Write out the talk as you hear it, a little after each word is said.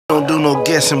Don't do no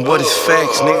guessing, but it's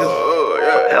facts, nigga.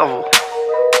 Forever.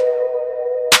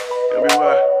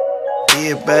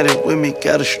 Everybody with me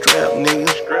got a strap, nigga.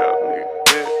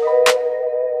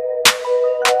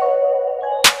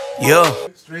 Yeah.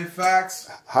 Straight facts.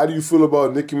 How do you feel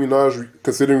about Nicki Minaj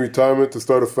considering retirement to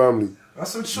start a family?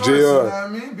 That's a choice, you know what I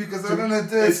mean? Because at the end of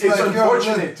the day, it's like,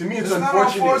 unfortunate. To me, it's unfortunate.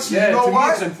 Not unfortunate. Yeah, you know to why?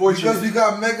 me, it's unfortunate. Because we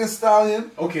got Megan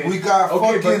Stallion. Okay. We got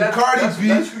fucking Cardi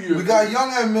B. We got B.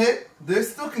 Young M.A. They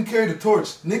still can carry the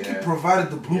torch. Nicki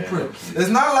provided the blueprint. It's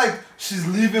not like she's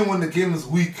leaving when the game is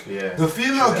weak. Yeah. The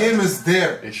female game is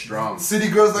there. It's strong. City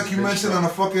Girls, like you mentioned on a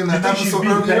fucking episode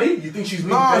earlier. You think she's being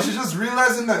petty? No, she's just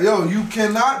realizing that, yo, you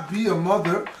cannot be a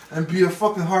mother and be a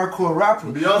fucking hardcore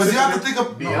rapper. Because you have to think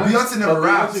of Beyonce never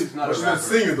raps. Beyonce's not a She's rapper. a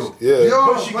singer though. Yeah.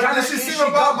 Yo, But she but kinda did she is, sing she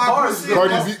about got my bars. pussy?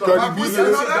 Cardi B did it. Cardi B did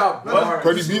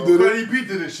it. Cardi B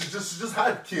did it. She just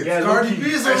had kids. Yeah, Cardi B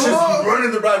is a She's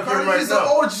running the rap game Cardi right B's an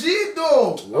now. OG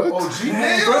though. What? OG.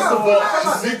 Yeah. First of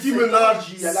all, Nicki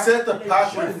Minaj set the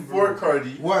pathway for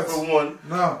Cardi. What? For one.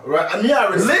 No. Right? I mean, I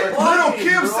respect Little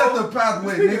Kim set the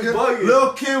pathway, nigga. bugging.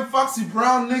 Lil Kim, Foxy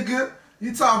Brown, nigga.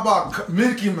 You talking about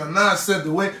Nicki Minaj set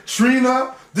the way.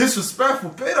 Trina, disrespectful.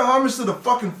 Pay the homage to the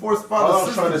fucking fourth father. All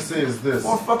I'm trying to say is this.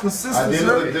 Four fucking sisters. At the end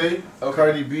of the day,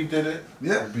 Cardi B did it.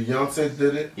 Yeah. Beyonce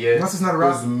did it. Yeah. Beyonce's not a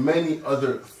There's rapper. many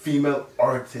other female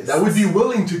artists That would be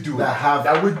willing to do it.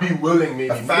 that would be willing, maybe.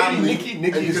 a family.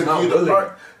 Nicki is and not can be the willing.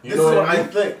 part. You This know is what what I I mean?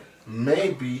 think.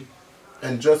 Maybe,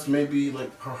 and just maybe,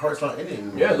 like her heart's not in it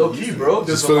anymore. Yeah, low key, bro.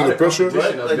 There's Just a feeling lot the of pressure?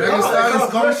 competition Right? out Like, there. Megan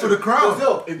Stallion's going for the crowd.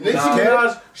 Yo, Nicki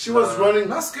Minaj, she was running.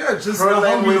 Not scared, just Her not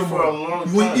lane hungry way no for a more.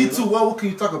 long When time, you you eat too well, what can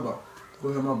you talk about? Go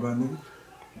ahead, my bad, nigga.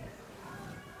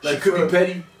 She could be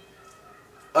petty.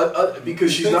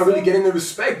 Because she's not really getting the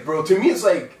respect, bro. To me, it's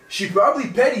like, she probably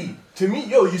petty. To me,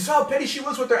 yo, you saw how petty she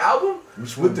was with her album?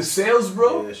 Which With the sales,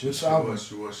 bro? Yeah, Which album?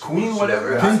 Queen,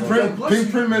 whatever.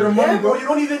 Pink Print made her money, Yeah, bro, bro. you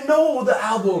don't even know the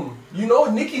album. You know,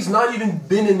 Nicki's not even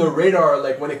been in the radar,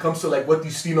 like, when it comes to, like, what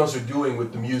these females are doing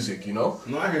with the music, you know?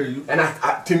 No, I hear you. And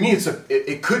to me,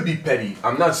 it could be petty.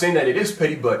 I'm not saying that it is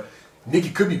petty, but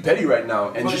Nicki could be petty right now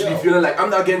and just be feeling like,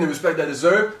 I'm not getting the respect I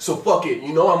deserve, so fuck it,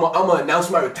 you know, I'm gonna announce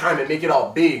my retirement, make it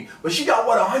all big. But she got,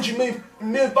 what, 100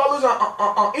 million followers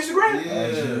on Instagram?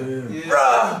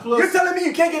 Yeah. Bruh, you're telling me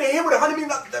you can't get a hit with 100 million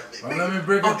Let me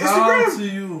break on it down Instagram? to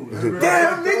you.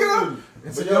 Damn, nigga!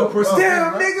 It's a young person's game,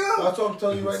 Damn, right? nigga! That's what I'm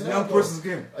telling you right It's a now. young person's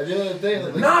game. At the end of the day,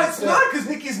 like Nah, you it's said, not, because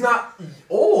Nicki's not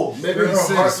old. Maybe her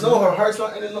 36, heart. No, man. her heart's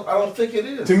not in it. No, I don't think it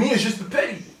is. To me, it's just the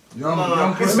petty. Young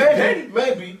It's person. petty.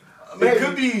 Maybe. It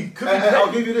could be And I'll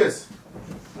petty. give you this.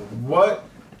 What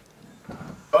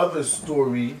other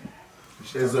story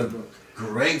is a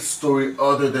great story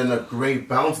other than a great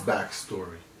bounce back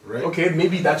story, right? Okay,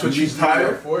 maybe that's what You she's retire,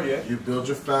 tired for, yeah. You build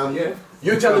your family. Yeah.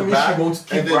 You're you telling come me back, she won't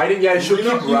keep and then- writing? Yeah, she'll You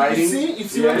know, keep writing. You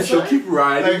see Yeah, what I'm she'll saying? keep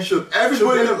writing. Like, She'll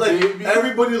everybody, get a like, baby.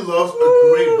 everybody loves a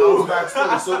great bounce back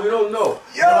story, so we don't know.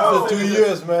 Yo! After 2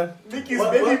 years, man. Nicki's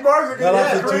What? baby bars are Not gonna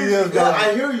after get 2 crazy. years, Yeah, man.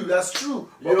 I hear you. That's true.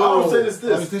 But Yo. all I'm saying is Oh,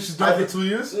 this. you think she's done for 2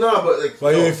 years? No, but like.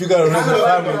 But no. if you got a raise a Kinda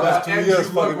like, family, that's 2 years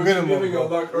fucking minimum,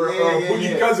 bro. Or Yeah,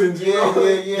 Boogie yeah. Cousins, you know?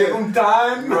 Yeah. Give them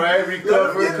time. Right,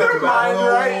 recover, Get their come back. mind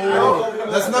right. No,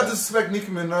 let's not disrespect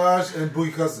Nicki Minaj and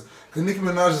Boogie Cousins. Because Nicki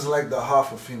Minaj is like the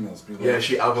half of females, people. Yeah,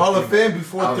 she alpha Hall of female. Fame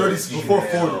before Alpha 30, before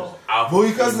female. 40. Alpha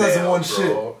Boogie Cousins hasn't female, won bro.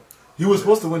 shit. He was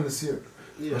supposed to win this year.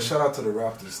 Yeah. But shout out to the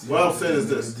Raptors. What I'm saying is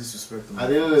this. Disrespect them. At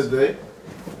the end of the day,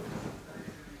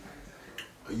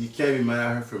 you can't be mad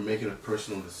at her for making a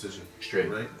personal decision. Straight.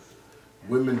 Right?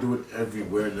 Women do it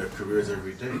everywhere in their careers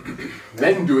every day.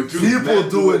 Men do it too. People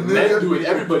do it, Men nigga. do it.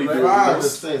 Everybody do it. I'm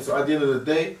just saying. So at the end of the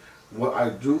day, what I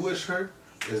do wish her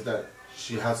is that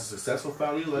she has a successful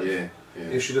family life. Yeah.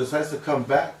 If she decides to come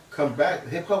back.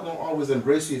 Hip hop won't always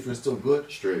embrace you if you're still good.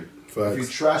 Straight. If you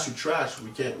trash, you trash.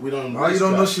 We don't. All you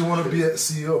don't know, trash. she want to be a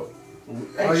CEO.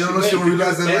 Hey, All you don't know, she she may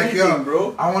realize that, like, anything, yo,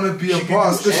 bro. I want to be a She can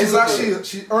boss. do Because she's anything. actually,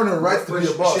 she earned her right to be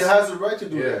a boss. She has the right to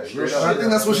do Yeah, that. straight No up. I shit.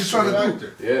 think that's what she's trying to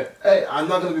do. Yeah. Hey, I'm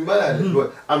not gonna be mad at it,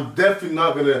 but I'm definitely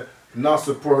not gonna not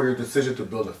support your decision to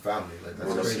build a family. Like that's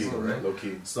Low crazy, key, right? low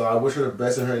key. So I wish her the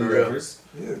best in her For real. endeavors.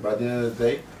 Yeah. By the end of the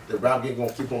day, the rap game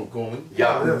gonna keep on going.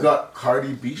 Yeah. We got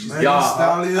Cardi B. She's Megan Yeah.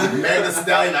 Stallion. Megan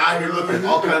Stallion out here looking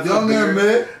all kinds Young of weird.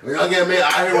 M.A. Young M.A.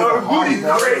 out here Yo, with the booty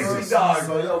hard crazy, dog.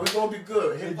 So yo, we gonna be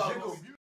good. Hip hop.